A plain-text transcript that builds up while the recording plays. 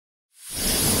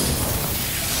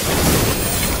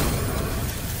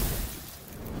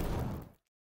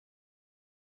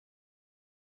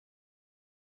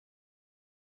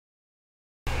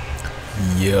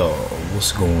Yo,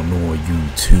 what's going on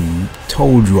YouTube?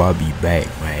 Told you I'd be back,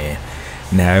 man.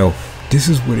 Now, this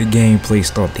is where the gameplay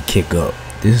start to kick up.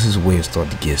 This is where it start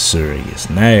to get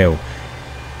serious. Now,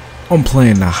 I'm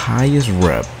playing the highest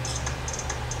rep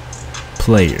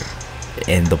player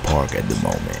in the park at the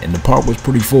moment. And the park was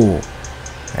pretty full.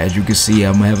 As you can see,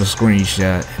 I'm gonna have a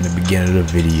screenshot in the beginning of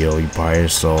the video. You probably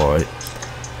saw it.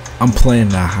 I'm playing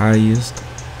the highest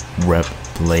rep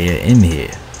player in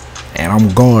here. And I'm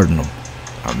guarding them.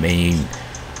 I mean,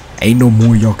 ain't no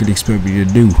more y'all could expect me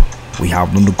to do. We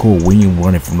hopped on the court. We ain't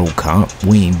running from no comp.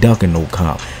 We ain't ducking no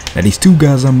comp. Now these two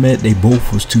guys I met, they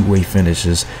both was two-way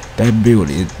finishers. That build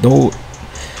is though.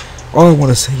 All I want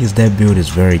to say is that build is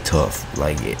very tough.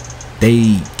 Like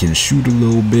they can shoot a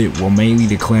little bit. Well, mainly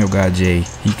the clamp guy Jay,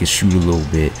 he can shoot a little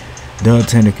bit. The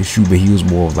attender can shoot, but he was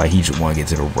more of like he just want to get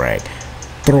to the rack.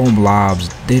 Throwing lobs,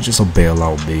 they're just a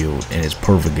bailout build, and it's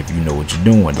perfect if you know what you're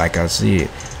doing. Like I said,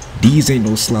 these ain't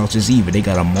no slouches either. They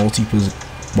got a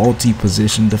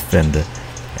multi-position defender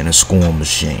and a scoring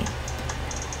machine.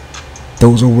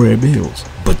 Those are rare builds,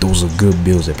 but those are good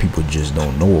builds that people just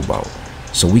don't know about.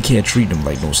 So we can't treat them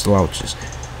like no slouches.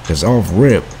 Cause off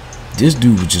rip, this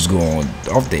dude was just going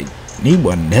off that. He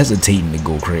wasn't hesitating to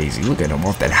go crazy. Look at him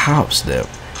off that hop step,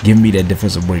 giving me that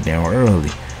defensive breakdown early.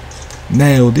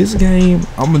 Now this game,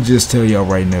 I'ma just tell y'all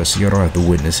right now so y'all don't have to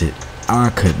witness it.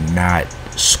 I could not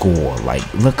score.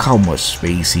 Like, look how much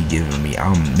space he giving me.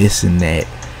 I'm missing that.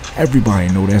 Everybody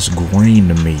know that's green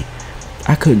to me.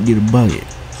 I couldn't get a bucket.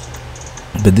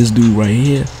 But this dude right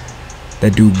here,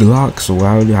 that dude Glock, so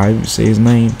how you say his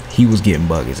name, he was getting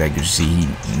buckets. Like you see, he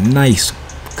nice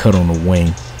cut on the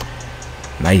wing,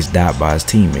 nice dot by his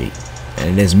teammate.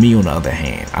 And that's me on the other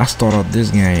hand. I start off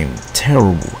this game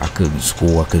terrible. I couldn't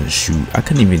score, I couldn't shoot, I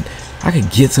could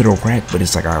get to the rack, but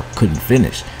it's like I couldn't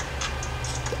finish.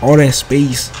 All that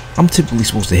space, I'm typically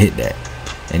supposed to hit that.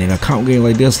 And in a comp game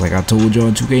like this, like I told y'all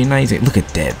in 2K19, look at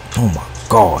that. Oh my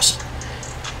gosh.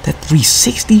 That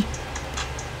 360?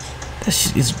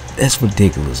 That's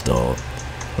ridiculous, dog.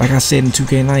 Like I said in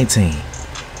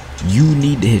 2K19, you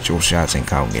need to hit your shots in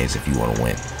comp games if you want to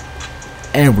win.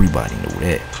 Everybody know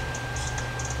that.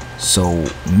 So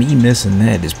me missing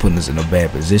that is putting us in a bad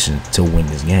position to win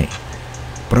this game.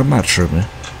 But I'm not tripping.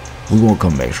 We're gonna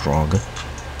come back stronger.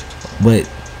 But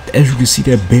as you can see,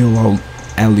 that bailout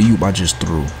alley-oop I just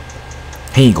threw,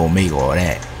 he ain't gonna make all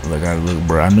that. Look,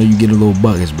 bro. I know you get a little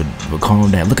buckets, but calm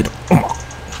down. Look at the. Oh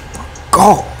my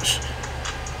gosh!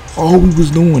 All we was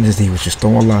doing is they was just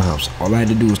throwing lobs. All I had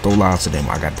to do was throw lobs to them.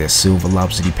 I got that silver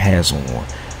lob city pass on.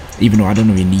 Even though I don't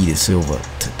even need it silver,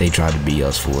 they tried to beat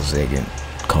us for a second.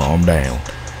 Calm down,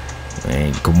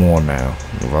 man. Come on now,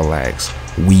 relax.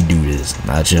 We do this,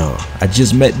 not y'all. I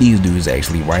just met these dudes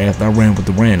actually right after I ran with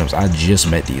the randoms. I just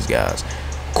met these guys.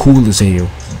 Cool as hell.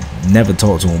 Never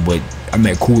talked to them, but I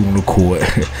met cool on the court.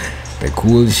 They're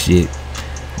cool as shit.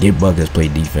 Get buckets, play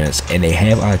defense, and they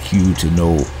have IQ to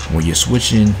know when you're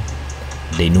switching.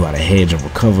 They knew how to hedge and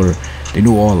recover. They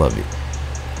knew all of it.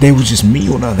 They was just me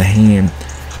on the other hand.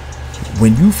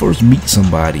 When you first meet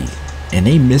somebody and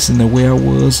they missing the way I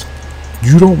was,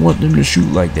 you don't want them to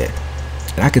shoot like that.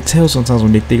 And I could tell sometimes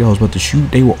when they think I was about to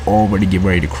shoot, they were already getting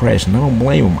ready to crash. And I don't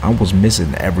blame them. I was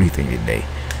missing everything today.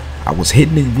 I was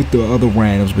hitting it with the other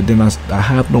randoms, but then I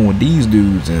hopped on with these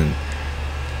dudes and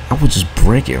I was just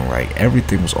breaking. Like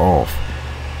everything was off.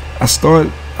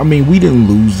 I mean, we didn't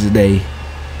lose today.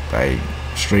 Like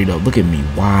straight up, look at me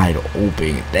wide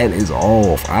open. That is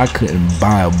off. I couldn't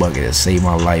buy a bucket that saved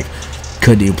my life.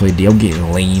 Couldn't even play D. I'm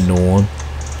getting leaned on.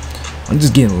 I'm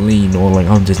just getting leaned on like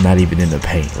I'm just not even in the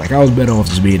paint. Like I was better off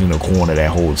just being in the corner that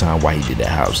whole time while he did that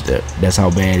house step. That's how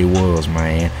bad it was,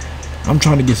 man. I'm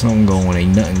trying to get something going.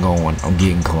 Ain't nothing going. I'm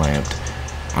getting clamped.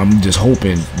 I'm just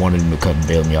hoping one of them to cut and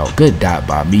bail me out. Good dot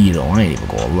by me though. I ain't even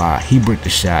gonna lie. He bricked the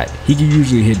shot. He can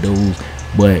usually hit those,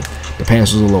 but the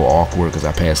pass was a little awkward because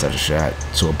I passed out a shot,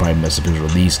 so it probably messed up his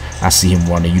release. I see him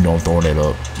running, you know, throwing it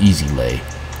up. Easy lay.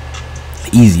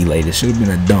 Easy lay. This should have been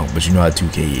a dunk, but you know how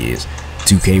 2K is.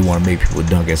 2K want to make people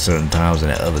dunk at certain times,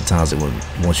 and at other times they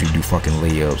want you to do fucking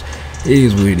layups. It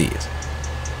is what it is.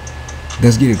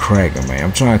 Let's get it cracking, man.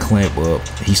 I'm trying to clamp up.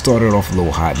 He started off a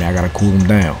little hot. Now I gotta cool him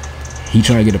down. He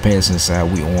trying to get a pass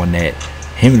inside. We on that.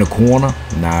 Him in the corner?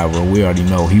 Nah, bro. We already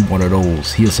know he one of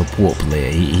those. He a support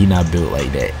player. He not built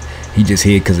like that. He just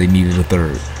hit because they needed a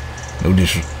third. No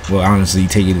disrespect. Well, honestly,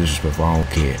 take it disrespectful. I don't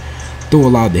care. Throw a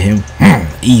lob to him.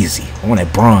 Easy. On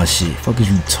that bronze shit. Fuck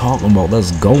is you talking about?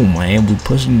 Let's go, man. We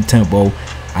pushing the tempo.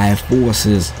 I have 4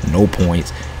 assists, no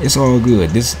points. It's all good.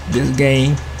 This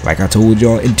game, like I told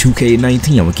y'all in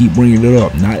 2K19, I'm gonna keep bringing it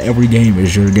up. Not every game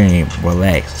is your game.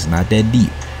 Relax. It's not that deep.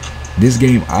 This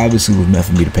game obviously was meant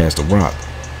for me to pass the rock.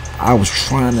 I was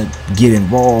trying to get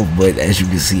involved, but as you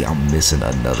can see, I'm missing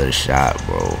another shot,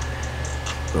 bro.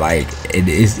 Like, it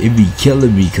be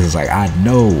killing me, because like I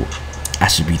know I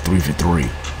should be 3 for 3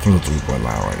 from the 3-point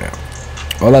line right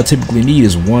now. All I typically need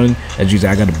is one. As you say,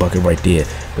 I got a bucket right there,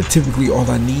 but typically all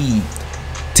I need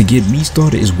to get me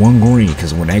started is 1 green,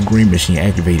 because when that green machine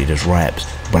activated, it's wraps.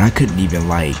 But I couldn't even,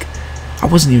 like, I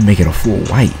wasn't even making a full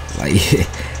white. Like,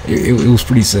 it was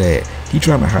pretty sad. He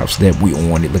trying to hop step, we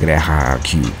on it. Look at that high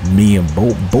IQ. Me and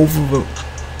both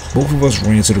of us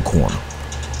ran to the corner.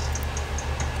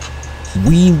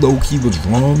 We low-key was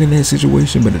wrong in that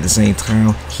situation, but at the same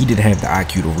time, he didn't have the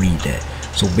IQ to read that.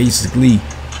 So basically,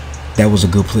 that was a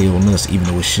good play on us, even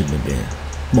though it shouldn't have been.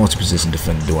 Multi-position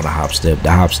defender doing a hop step.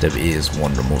 The hop step is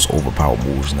one of the most overpowered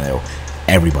moves now.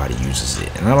 Everybody uses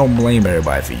it, and I don't blame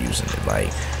everybody for using it.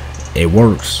 Like, it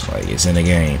works. Like, it's in the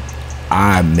game.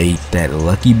 I made that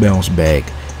lucky bounce back.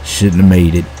 Shouldn't have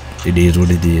made it. It is what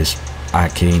it is. I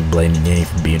can't blame the game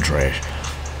for being trash.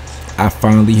 I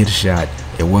finally hit a shot.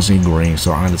 It wasn't green,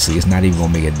 so honestly, it's not even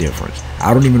gonna make a difference.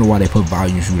 I don't even know why they put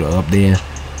volume shooter up there,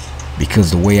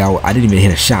 because the way I didn't even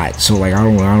hit a shot. So like, I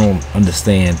don't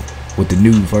understand what the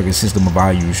new fucking system of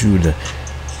volume shooter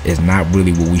is. Not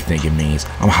really what we think it means.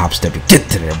 I'm hop stepping. Get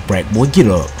to that brack, boy. Get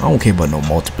up. I don't care about no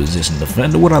multi-position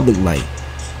defender. What I look like?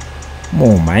 Come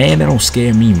on, man. That don't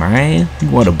scare me, man.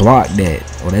 You want to block that?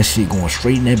 Oh, that shit going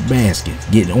straight in that basket.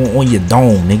 Get on your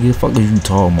dome, nigga. Fuck is you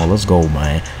talking about? Let's go,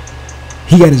 man.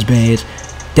 He got his badge.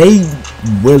 They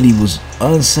really was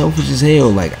unselfish as hell.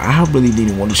 Like, I really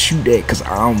didn't want to shoot that, because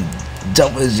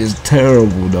jumping is just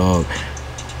terrible, dog.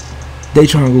 They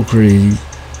trying to go crazy.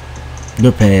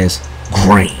 The pass,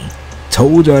 green.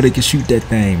 Told y'all they could shoot that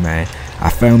thing, man. I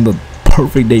found the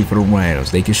perfect day for the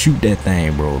Rams. They can shoot that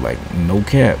thing, bro. Like, no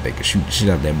cap. They can shoot the shit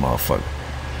out of that motherfucker.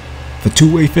 For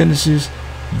two-way finishes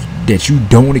that you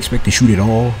don't expect to shoot at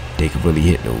all, they can really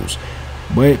hit those.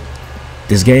 But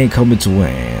this game coming to an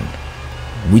end.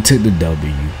 We took the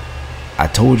W. I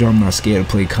told you I'm not scared to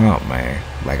play comp, man.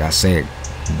 Like I said,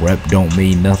 rep don't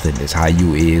mean nothing. It's how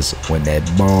you is when that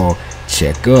ball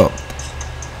check up.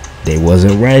 They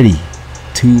wasn't ready.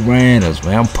 2 randoms,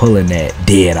 man. I'm pulling that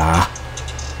dead eye.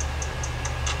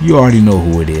 You already know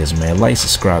who it is, man. Like,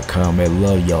 subscribe, comment.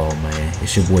 Love y'all, man.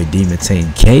 It's your boy Demon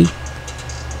 10K.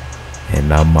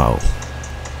 And I'm out.